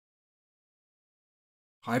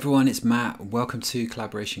Hi everyone, it's Matt and welcome to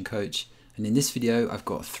Collaboration Coach, and in this video I've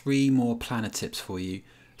got 3 more planner tips for you,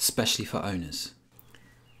 especially for owners.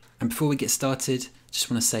 And before we get started,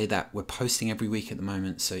 just want to say that we're posting every week at the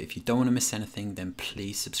moment, so if you don't want to miss anything, then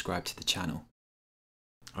please subscribe to the channel.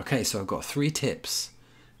 Okay, so I've got 3 tips.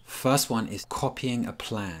 First one is copying a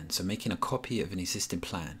plan, so making a copy of an existing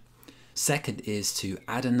plan. Second is to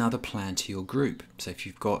add another plan to your group. So if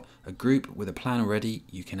you've got a group with a plan already,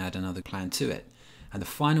 you can add another plan to it. And the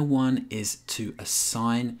final one is to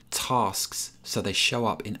assign tasks so they show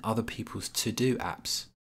up in other people's to-do apps.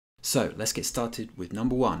 So let's get started with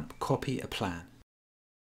number 1, copy a plan.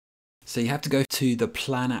 So you have to go to the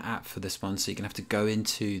Planner app for this one. So you're gonna have to go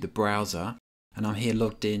into the browser, and I'm here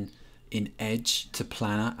logged in Edge to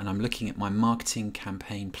Planner, and I'm looking at my marketing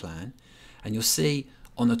campaign plan. And you'll see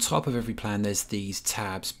on the top of every plan, there's these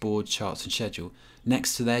tabs, board, charts, and schedule.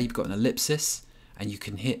 Next to there, you've got an ellipsis, and you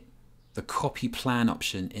can hit the copy plan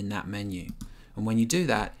option in that menu. And when you do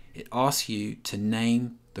that, it asks you to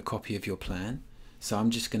name the copy of your plan. So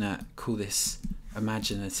I'm just gonna call this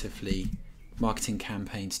imaginatively Marketing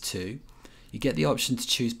Campaigns 2. You get the option to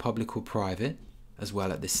choose public or private as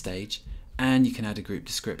well at this stage, and you can add a group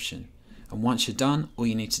description. And once you're done, all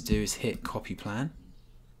you need to do is hit copy plan.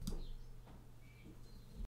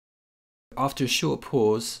 After a short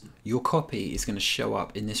pause, your copy is going to show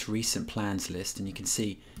up in this recent plans list, and you can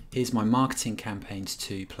see here's my Marketing Campaigns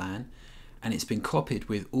 2 plan, and it's been copied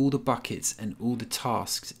with all the buckets and all the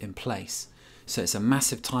tasks in place. So it's a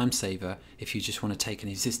massive time saver if you just want to take an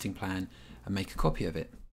existing plan and make a copy of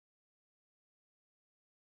it.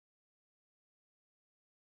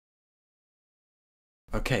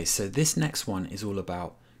 Okay, so this next one is all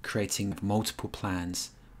about creating multiple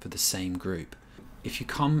plans for the same group. If you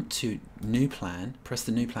come to New Plan, press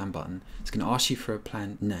the New Plan button, it's going to ask you for a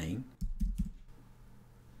plan name.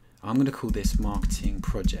 I'm going to call this Marketing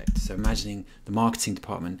Project. So imagining the marketing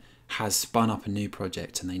department has spun up a new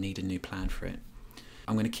project and they need a new plan for it.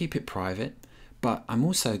 I'm going to keep it private, but I'm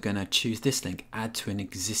also going to choose this link, add to an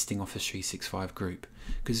existing Office 365 group,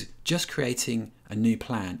 because just creating a new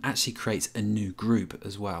plan actually creates a new group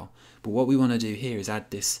as well. But what we want to do here is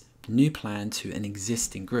add this new plan to an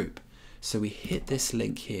existing group. So we hit this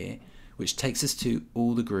link here, which takes us to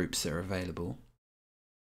all the groups that are available.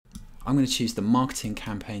 I'm going to choose the Marketing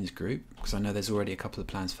Campaigns group because I know there's already a couple of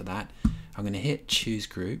plans for that. I'm going to hit Choose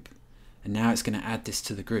Group, and now it's going to add this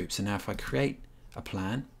to the group. So now if I create a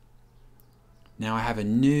plan, now I have a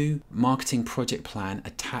new marketing project plan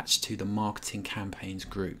attached to the Marketing Campaigns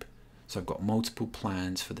group. So I've got multiple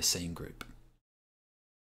plans for the same group.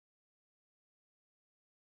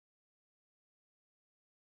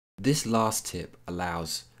 This last tip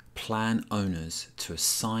allows plan owners to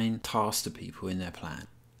assign tasks to people in their plan,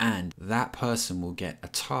 and that person will get a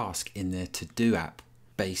task in their to-do app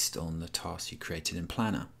based on the task you created in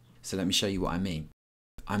Planner. So let me show you what I mean.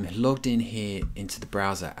 I'm logged in here into the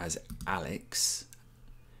browser as Alex,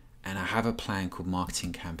 and I have a plan called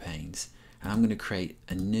Marketing Campaigns, and I'm going to create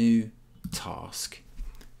a new task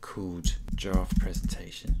called Draft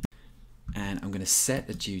Presentation, and I'm going to set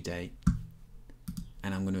a due date,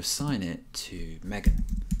 and I'm going to assign it to Megan.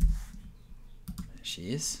 There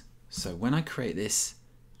she is. So when I create this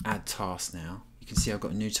add task now, you can see I've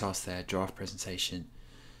got a new task there, Draft Presentation,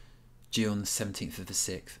 due on the 17th of the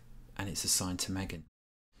 6th, and it's assigned to Megan.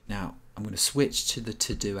 Now I'm going to switch to the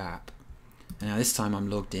to-do app, and now this time I'm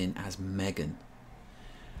logged in as Megan,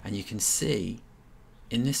 and you can see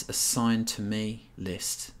in this assigned to me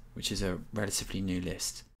list, which is a relatively new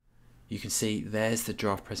list, you can see there's the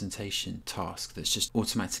draft presentation task that's just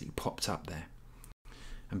automatically popped up there.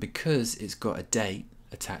 And because it's got a date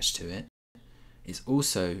attached to it, it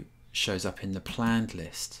also shows up in the planned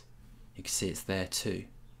list. You can see it's there too.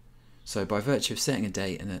 So by virtue of setting a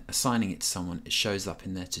date and assigning it to someone, it shows up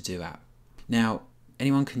in their to-do app. Now,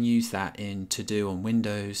 anyone can use that in To-Do on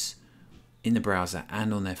Windows, in the browser,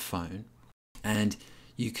 and on their phone. And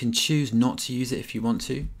you can choose not to use it if you want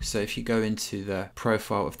to. So if you go into the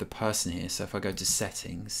profile of the person here, so if I go to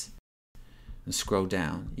Settings and scroll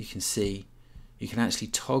down, you can see you can actually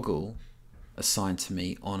toggle Assigned to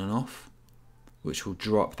Me on and off, which will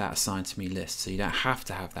drop that Assigned to Me list. So you don't have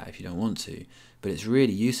to have that if you don't want to, but it's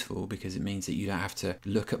really useful because it means that you don't have to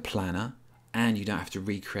look at Planner and you don't have to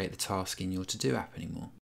recreate the task in your To-Do app anymore.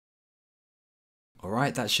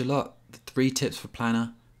 Alright, that's your lot. The 3 tips for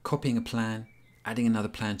Planner: copying a plan, adding another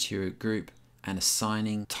plan to your group, and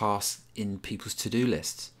assigning tasks in people's to-do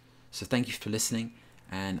lists. So thank you for listening,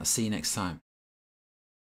 and I'll see you next time.